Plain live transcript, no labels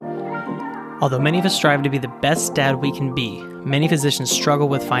Although many of us strive to be the best dad we can be, many physicians struggle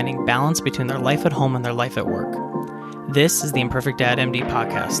with finding balance between their life at home and their life at work. This is the Imperfect Dad MD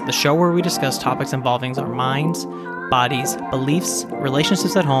podcast, the show where we discuss topics involving our minds, bodies, beliefs,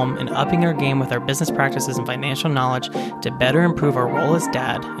 relationships at home, and upping our game with our business practices and financial knowledge to better improve our role as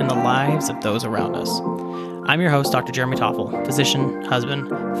dad and the lives of those around us. I'm your host, Dr. Jeremy Toffel, physician, husband,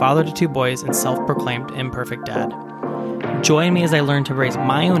 father to two boys, and self-proclaimed imperfect dad. Join me as I learn to embrace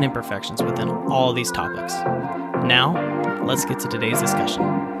my own imperfections within all these topics. Now, let's get to today's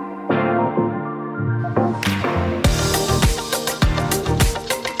discussion.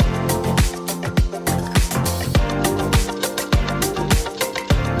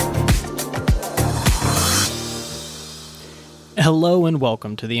 Hello and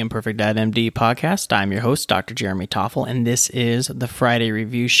welcome to the Imperfect Dad MD podcast. I'm your host, Dr. Jeremy Toffel, and this is the Friday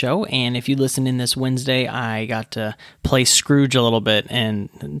Review Show. And if you listen in this Wednesday, I got to play Scrooge a little bit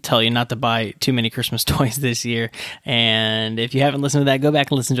and tell you not to buy too many Christmas toys this year. And if you haven't listened to that, go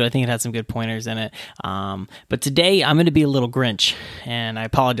back and listen to it. I think it had some good pointers in it. But today, I'm going to be a little Grinch, and I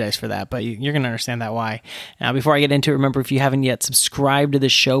apologize for that, but you're going to understand that why. Now, before I get into it, remember, if you haven't yet subscribed to the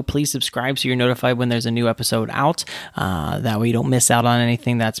show, please subscribe so you're notified when there's a new episode out. That way you don't miss out on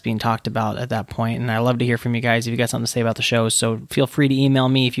anything that's being talked about at that point. And I love to hear from you guys if you got something to say about the shows. So feel free to email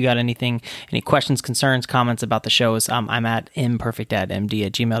me if you got any questions, concerns, comments about the shows. I'm at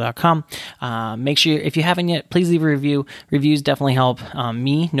imperfectdadmd@gmail.com. Make sure, if you haven't yet, please leave a review. Reviews definitely help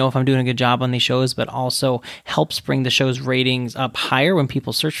me know if I'm doing a good job on these shows, but also helps bring the show's ratings up higher when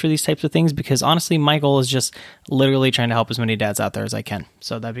people search for these types of things, because honestly, my goal is just literally trying to help as many dads out there as I can.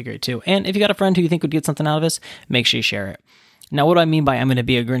 So that'd be great too. And if you got a friend who you think would get something out of this, make sure you share it. Now, what do I mean by I'm going to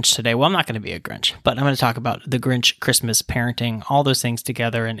be a Grinch today? Well, I'm not going to be a Grinch, but I'm going to talk about the Grinch, Christmas, parenting, all those things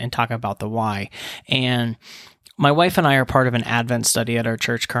together and talk about the why. And my wife and I are part of an Advent study at our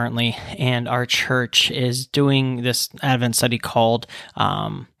church currently, and our church is doing this Advent study called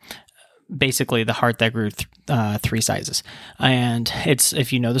basically The Heart That Grew Three Sizes. And it's,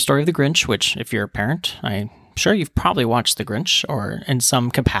 if you know the story of the Grinch, which if you're a parent, I'm sure you've probably watched The Grinch or in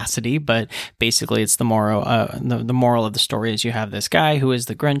some capacity, but basically it's the moral of the story is you have this guy who is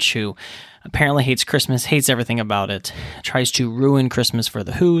the Grinch who apparently hates Christmas, hates everything about it, tries to ruin Christmas for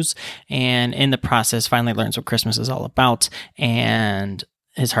the Who's, and in the process finally learns what Christmas is all about, and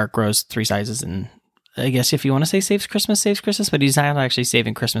his heart grows three sizes, and I guess if you want to say saves Christmas, but he's not actually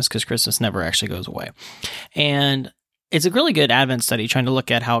saving Christmas because Christmas never actually goes away. And it's a really good Advent study trying to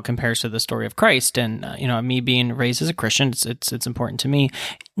look at how it compares to the story of Christ. And, me being raised as a Christian, it's important to me.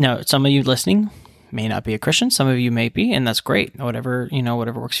 Now, some of you listening may not be a Christian. Some of you may be, and that's great. Whatever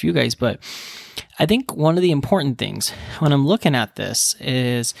works for you guys. But I think one of the important things when I'm looking at this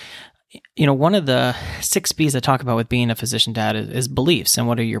is, one of the 6 B's I talk about with being a physician dad is beliefs. And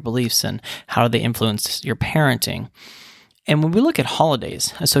what are your beliefs and how do they influence your parenting? And when we look at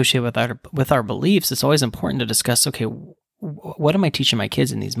holidays associated with our beliefs, it's always important to discuss, okay, what am I teaching my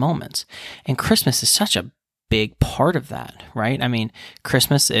kids in these moments? And Christmas is such a big part of that, right? I mean,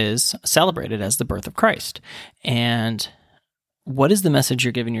 Christmas is celebrated as the birth of Christ. And what is the message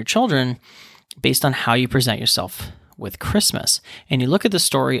you're giving your children based on how you present yourself with Christmas? And you look at the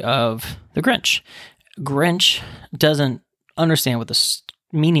story of the Grinch. Grinch doesn't understand what the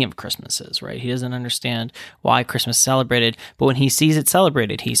meaning of Christmas is, right? He doesn't understand why Christmas is celebrated, but when he sees it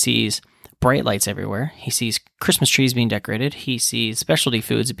celebrated, he sees bright lights everywhere. He sees Christmas trees being decorated. He sees specialty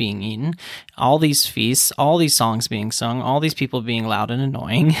foods being eaten, all these feasts, all these songs being sung, all these people being loud and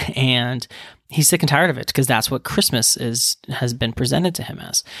annoying, and he's sick and tired of it because that's what Christmas has been presented to him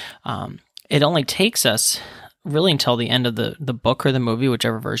as. It only takes us really until the end of the book or the movie,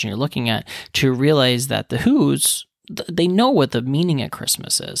 whichever version you're looking at, to realize that the Who's, they know what the meaning of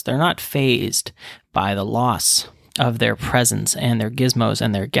Christmas is. They're not fazed by the loss of their presents and their gizmos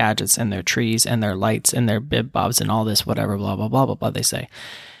and their gadgets and their trees and their lights and their bib bobs and all this whatever, blah, blah, blah, blah, blah, they say.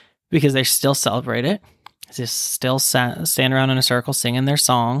 Because they still celebrate it. They still stand around in a circle singing their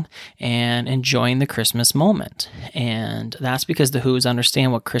song and enjoying the Christmas moment. And that's because the Who's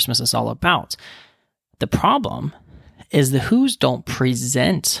understand what Christmas is all about. The problem is the Who's don't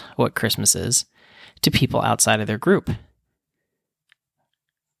present what Christmas is to people outside of their group.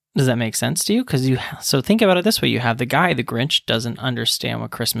 Does that make sense to you? So think about it this way. You have the guy, the Grinch, doesn't understand what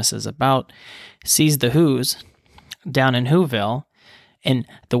Christmas is about, sees the Who's down in Whoville, and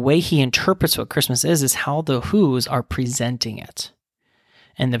the way he interprets what Christmas is how the Who's are presenting it.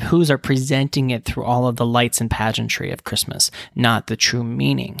 And the Who's are presenting it through all of the lights and pageantry of Christmas, not the true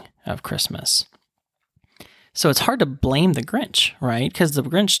meaning of Christmas. So it's hard to blame the Grinch, right? Because the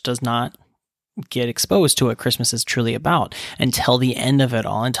Grinch does not get exposed to what Christmas is truly about until the end of it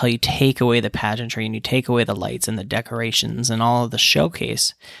all, until you take away the pageantry and you take away the lights and the decorations and all of the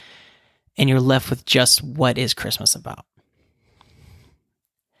showcase, and you're left with just what is Christmas about.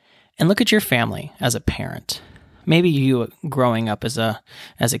 And look at your family as a parent. Maybe you growing up as a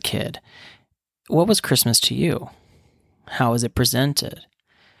kid. What was Christmas to you? How is it presented?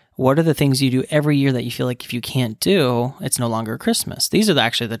 What are the things you do every year that you feel like if you can't do, it's no longer Christmas? These are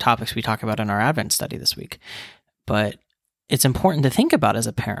actually the topics we talk about in our Advent study this week. But it's important to think about as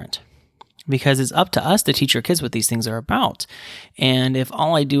a parent, because it's up to us to teach our kids what these things are about. And if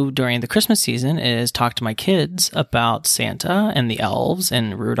all I do during the Christmas season is talk to my kids about Santa and the elves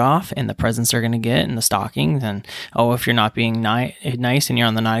and Rudolph and the presents they're going to get and the stockings, and, oh, if you're not being nice and you're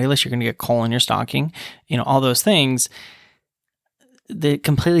on the naughty list, you're going to get coal in your stocking, all those things, that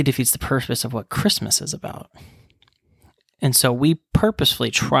completely defeats the purpose of what Christmas is about. And so we purposefully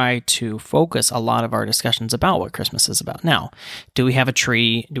try to focus a lot of our discussions about what Christmas is about. Now, do we have a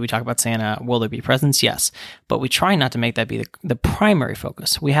tree? Do we talk about Santa? Will there be presents? Yes. But we try not to make that be the primary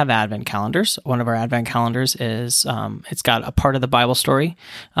focus. We have Advent calendars. One of our Advent calendars is, it's got a part of the Bible story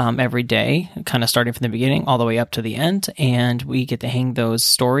every day, kind of starting from the beginning all the way up to the end. And we get to hang those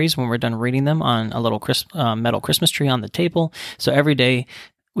stories when we're done reading them on a little metal Christmas tree on the table. So every day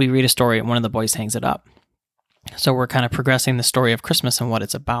we read a story and one of the boys hangs it up. So we're kind of progressing the story of Christmas and what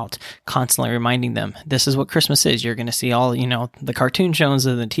it's about, constantly reminding them, this is what Christmas is. You're going to see all, the cartoon shows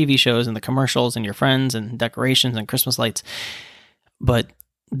and the TV shows and the commercials and your friends and decorations and Christmas lights. But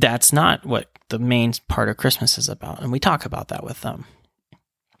that's not what the main part of Christmas is about. And we talk about that with them.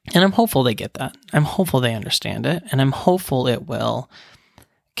 And I'm hopeful they get that. I'm hopeful they understand it. And I'm hopeful it will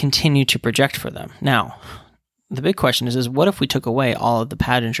continue to project for them. Now, the big question is what if we took away all of the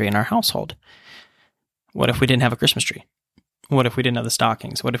pageantry in our household? What if we didn't have a Christmas tree? What if we didn't have the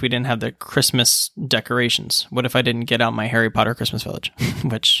stockings? What if we didn't have the Christmas decorations? What if I didn't get out my Harry Potter Christmas Village,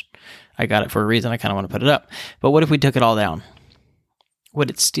 which I got it for a reason. I kind of want to put it up. But what if we took it all down? Would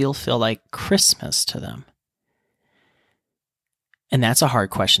it still feel like Christmas to them? And that's a hard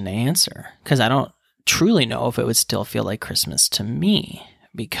question to answer, because I don't truly know if it would still feel like Christmas to me,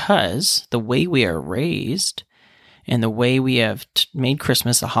 because the way we are raised and the way we have made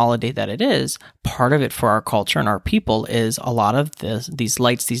Christmas the holiday that it is, part of it for our culture and our people is a lot of these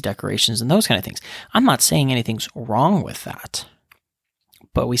lights, these decorations, and those kind of things. I'm not saying anything's wrong with that,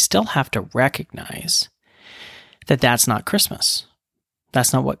 but we still have to recognize that that's not Christmas.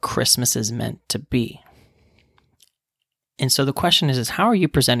 That's not what Christmas is meant to be. And so the question is how are you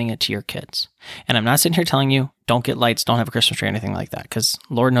presenting it to your kids? And I'm not sitting here telling you, don't get lights, don't have a Christmas tree, anything like that, because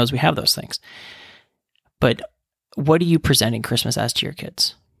Lord knows we have those things. But what are you presenting Christmas as to your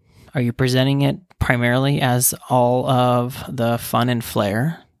kids? Are you presenting it primarily as all of the fun and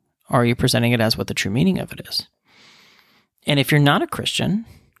flair? Or are you presenting it as what the true meaning of it is? And if you're not a Christian,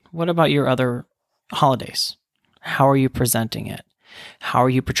 what about your other holidays? How are you presenting it? How are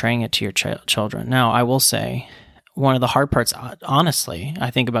you portraying it to your children? Now, I will say, one of the hard parts, honestly,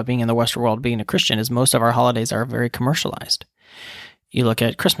 I think about being in the Western world, being a Christian, is most of our holidays are very commercialized. You look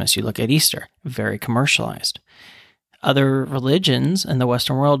at Christmas, you look at Easter, very commercialized. Other religions in the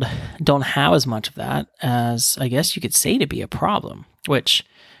Western world don't have as much of that as, I guess you could say, to be a problem, which,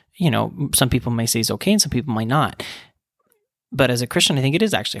 some people may say is okay and some people might not. But as a Christian, I think it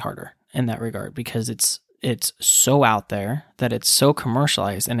is actually harder in that regard, because it's so out there that it's so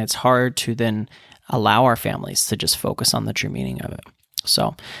commercialized, and it's hard to then allow our families to just focus on the true meaning of it.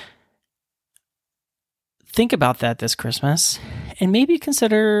 So think about that this Christmas, and maybe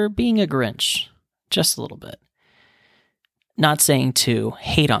consider being a Grinch just a little bit. Not saying to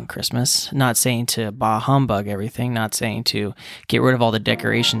hate on Christmas, not saying to bah humbug everything, not saying to get rid of all the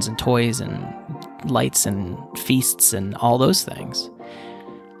decorations and toys and lights and feasts and all those things.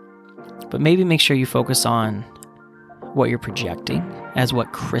 But maybe make sure you focus on what you're projecting as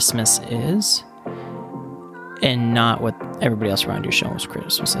what Christmas is, and not what everybody else around you is showing us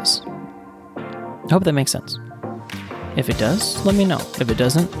Christmas is. I hope that makes sense. If it does, let me know. If it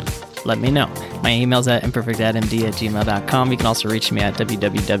doesn't, let me know. My email's at imperfectadamd@gmail.com. You can also reach me at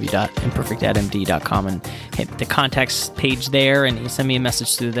www.imperfectadamd.com and hit the contacts page there, and you send me a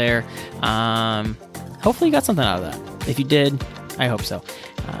message through there. Hopefully you got something out of that. If you did, I hope so.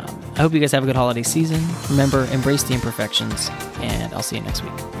 I hope you guys have a good holiday season. Remember, embrace the imperfections, and I'll see you next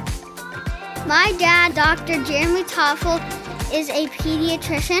week. My dad, Dr. Jeremy Toffel, is a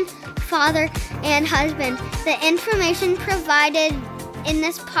pediatrician, father, and husband. The information provided in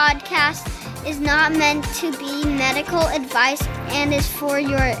this podcast is not meant to be medical advice and is for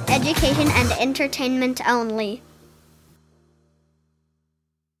your education and entertainment only.